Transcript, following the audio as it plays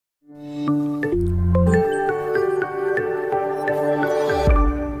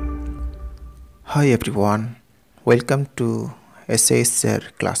Hi everyone, welcome to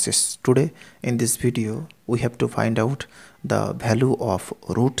SASR classes. Today in this video we have to find out the value of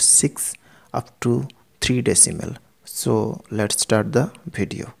root 6 up to 3 decimal. So let's start the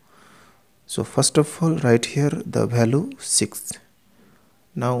video. So first of all, write here the value 6.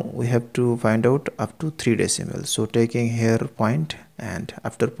 Now we have to find out up to 3 decimal. So taking here point and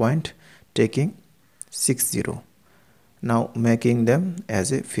after point taking 60. Now making them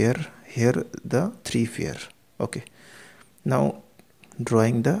as a pair, here the 3 pair. Okay, now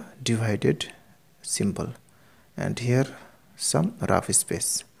drawing the divided symbol and here some rough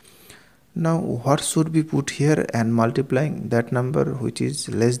space. Now what should be put here and multiplying that number which is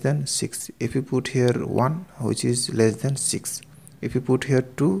less than 6. If you put here 1 which is less than 6, if you put here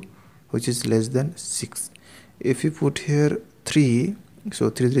 2 which is less than 6, if you put here 3, so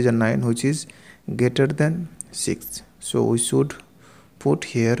 3 3 is 9 which is greater than 6. So we should put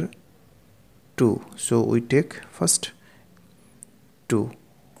here 2. So we take first 2.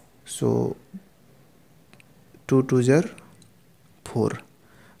 So 2 2s are 4.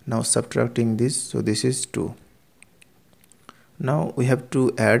 Now subtracting this, so this is 2. Now we have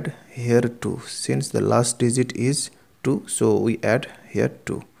to add here 2. Since the last digit is 2, so we add here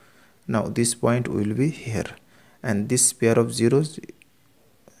 2. Now this point will be here and this pair of zeros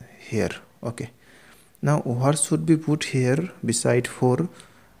here. Okay. Now what should be put here beside 4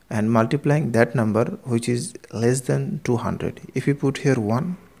 and multiplying that number which is less than 200. If you put here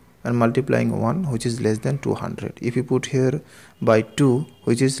 1 and multiplying 1 which is less than 200. If you put here by 2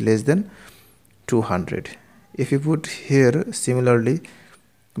 which is less than 200. If you put here similarly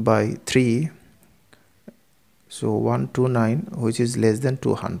by 3, so 129 which is less than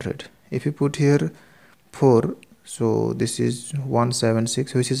 200. If you put here 4, so this is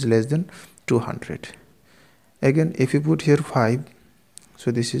 176 which is less than 200. Again if you put here 5,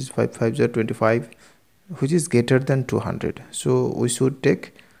 so this is 5 5 is 25 which is greater than 200. So we should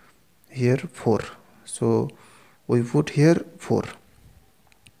take here 4. So we put here 4.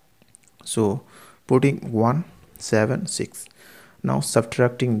 So putting 1 7 6. Now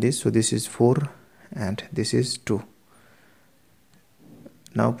subtracting this, so this is 4 and this is 2.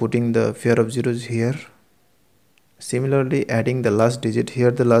 Now putting the pair of zeros here. Similarly adding the last digit here,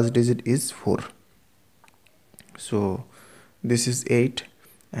 the last digit is 4. So this is 8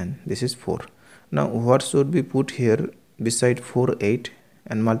 and this is 4. Now what should be put here beside 4 8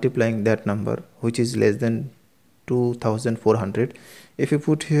 and multiplying that number which is less than 2400. If you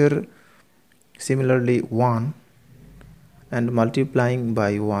put here similarly 1 and multiplying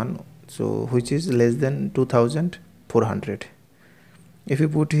by 1, so which is less than 2400. If you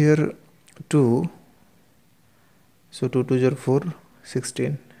put here 2, so 2 2 is 4,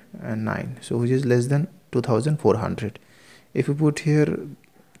 16 and 9, so which is less than 2400. If you put here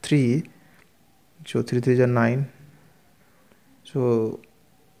 3, so 3 3 is 9, so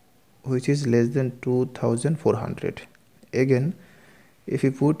which is less than 2400. Again if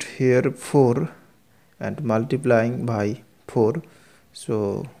you put here 4 and multiplying by 4,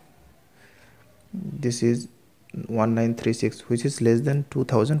 so this is 1936 which is less than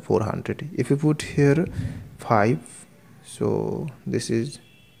 2400. If you put here 5, so this is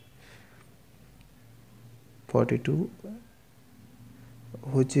 42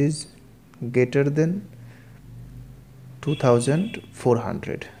 which is greater than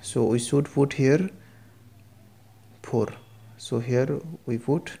 2400. So we should put here 4. So here we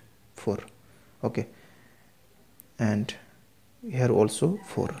put 4. Okay, and here also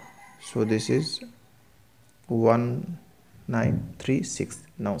 4. So this is 1936.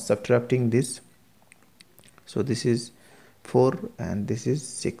 Now subtracting this, so this is 4 and this is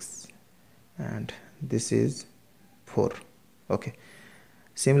 6 and this is 4. Okay,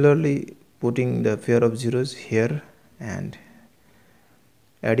 similarly putting the pair of zeros here and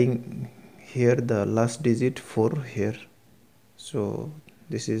adding here the last digit 4 here. So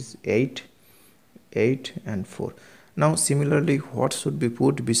this is 8 8 and 4. Now similarly what should be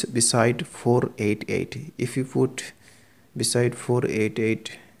put beside 488? If you put beside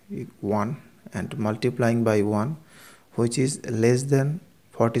 488 1 and multiplying by 1 which is less than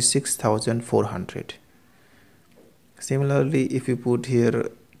 46,400. Similarly if you put here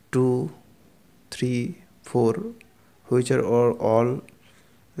 2 3 4 which are all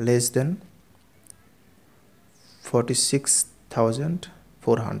less than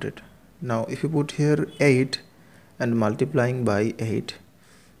 46,400. Now if you put here 8 and multiplying by 8,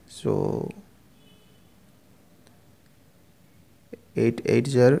 so 8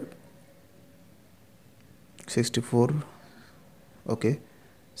 8 are 64. Okay,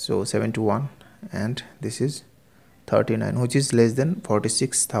 so 71 and this is 39 which is less than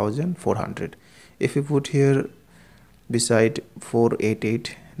 46,400. if you put here beside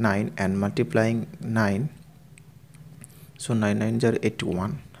 4889 and multiplying 9, so 9 9s are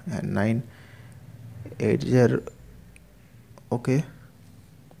 81 and 9 8s are okay,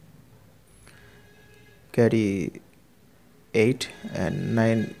 carry 8 and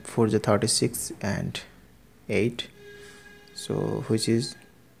 9 4s are 36 and 8, so which is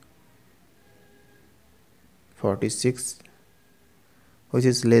 46, which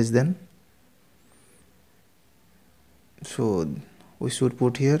is less than, so we should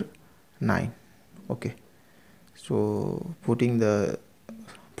put here 9. Okay, so putting the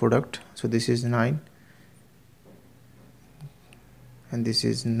product, so this is 9 and this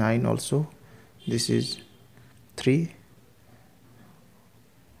is 9 also, this is 3,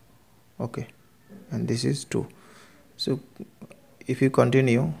 okay, and this is 2. So if you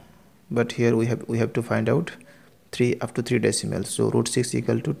continue, but here we have to find out 3 up to 3 decimals, so root 6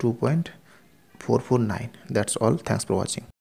 equal to 2.449. That's all. Thanks for watching.